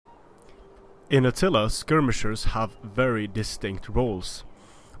In Attila, skirmishers have very distinct roles.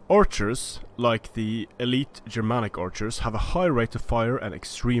 Archers, like the elite Germanic archers, have a high rate of fire and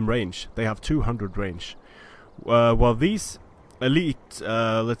extreme range. They have 200 range. While these elite,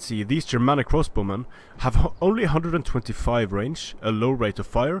 these Germanic crossbowmen have only 125 range, a low rate of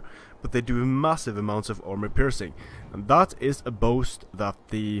fire, but they do massive amounts of armor piercing. And that is a boast that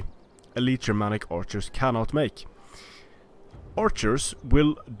the elite Germanic archers cannot make. Archers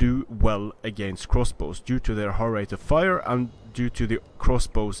will do well against crossbows due to their high rate of fire and due to the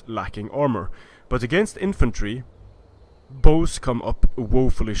crossbows lacking armor. But against infantry, bows come up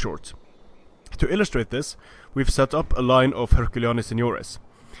woefully short. To illustrate this, we've set up a line of Herculiani Seniores.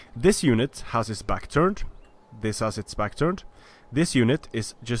 This unit has its back turned, this has its back turned, this unit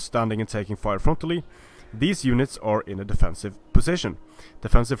is just standing and taking fire frontally. These units are in a defensive position.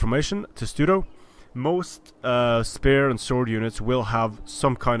 Defensive formation, testudo. Most spear and sword units will have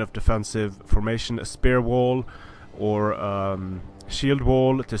some kind of defensive formation, a spear wall or shield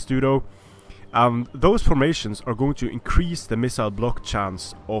wall, testudo. Those formations are going to increase the missile block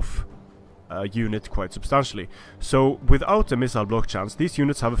chance of a unit quite substantially. So without a missile block chance, these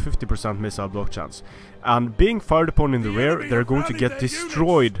units have a 50% missile block chance. And being fired upon in the rear, they're going to get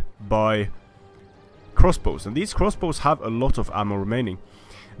destroyed by crossbows. And these crossbows have a lot of ammo remaining.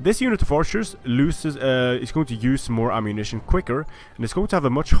 This unit of archers is going to use more ammunition quicker, and it's going to have a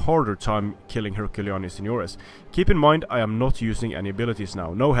much harder time killing Herculiani Seniores. Keep in mind, I am not using any abilities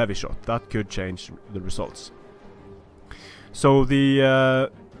now. No heavy shot. That could change the results. So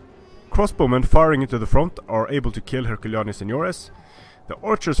the crossbowmen firing into the front are able to kill Herculiani Seniores. The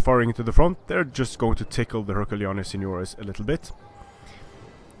archers firing into the front, they're just going to tickle the Herculiani Seniores a little bit.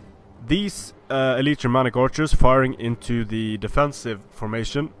 These elite Germanic archers firing into the defensive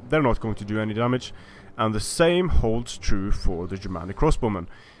formation, they're not going to do any damage, and the same holds true for the Germanic crossbowmen.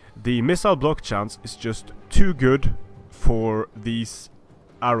 The missile block chance is just too good for these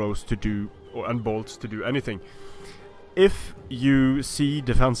arrows to do, and bolts to do anything. If you see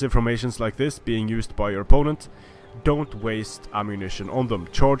defensive formations like this being used by your opponent, don't waste ammunition on them.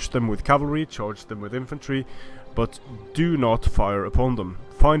 Charge them with cavalry, charge them with infantry, but do not fire upon them.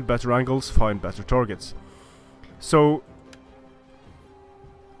 Find better angles, find better targets. So,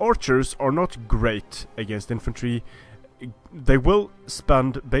 archers are not great against infantry. They will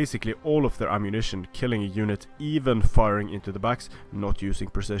spend basically all of their ammunition killing a unit, even firing into the backs, not using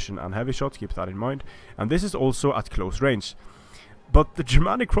precision and heavy shots, keep that in mind. And this is also at close range. But the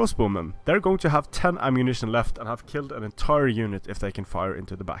Germanic crossbowmen, they're going to have 10 ammunition left and have killed an entire unit if they can fire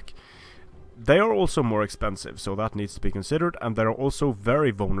into the back. They are also more expensive, so that needs to be considered, and they're also very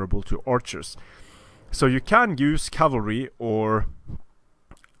vulnerable to archers. So you can use cavalry or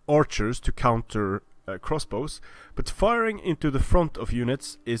archers to counter crossbows, but firing into the front of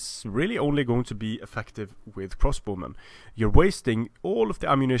units is really only going to be effective with crossbowmen. You're wasting all of the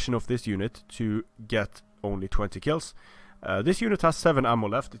ammunition of this unit to get only 20 kills. This unit has 7 ammo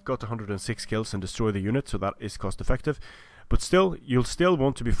left. It got 106 kills and destroyed the unit, so that is cost effective. But still, you'll still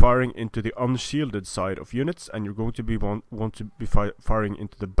want to be firing into the unshielded side of units, and you're going to be want to be firing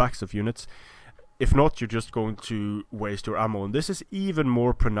into the backs of units. If not, you're just going to waste your ammo, and this is even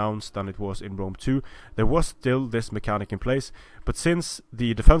more pronounced than it was in Rome 2. There was still this mechanic in place, but since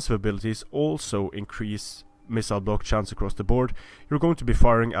the defensive abilities also increase missile block chance across the board, you're going to be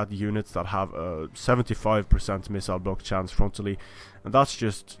firing at units that have a 75% missile block chance frontally, and that's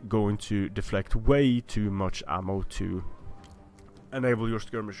just going to deflect way too much ammo to enable your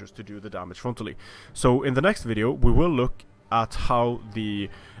skirmishers to do the damage frontally. So in the next video we will look at how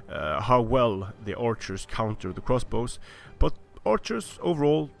well the archers counter the crossbows, but archers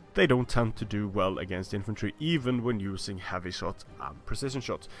overall, they don't tend to do well against infantry, even when using heavy shot and precision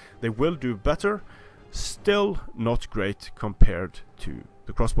shots. They will do better, still not great compared to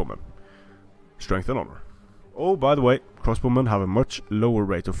the crossbowmen. Strength and honor. Oh, by the way, crossbowmen have a much lower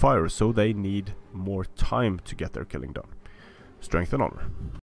rate of fire, so they need more time to get their killing done. Strength and honor.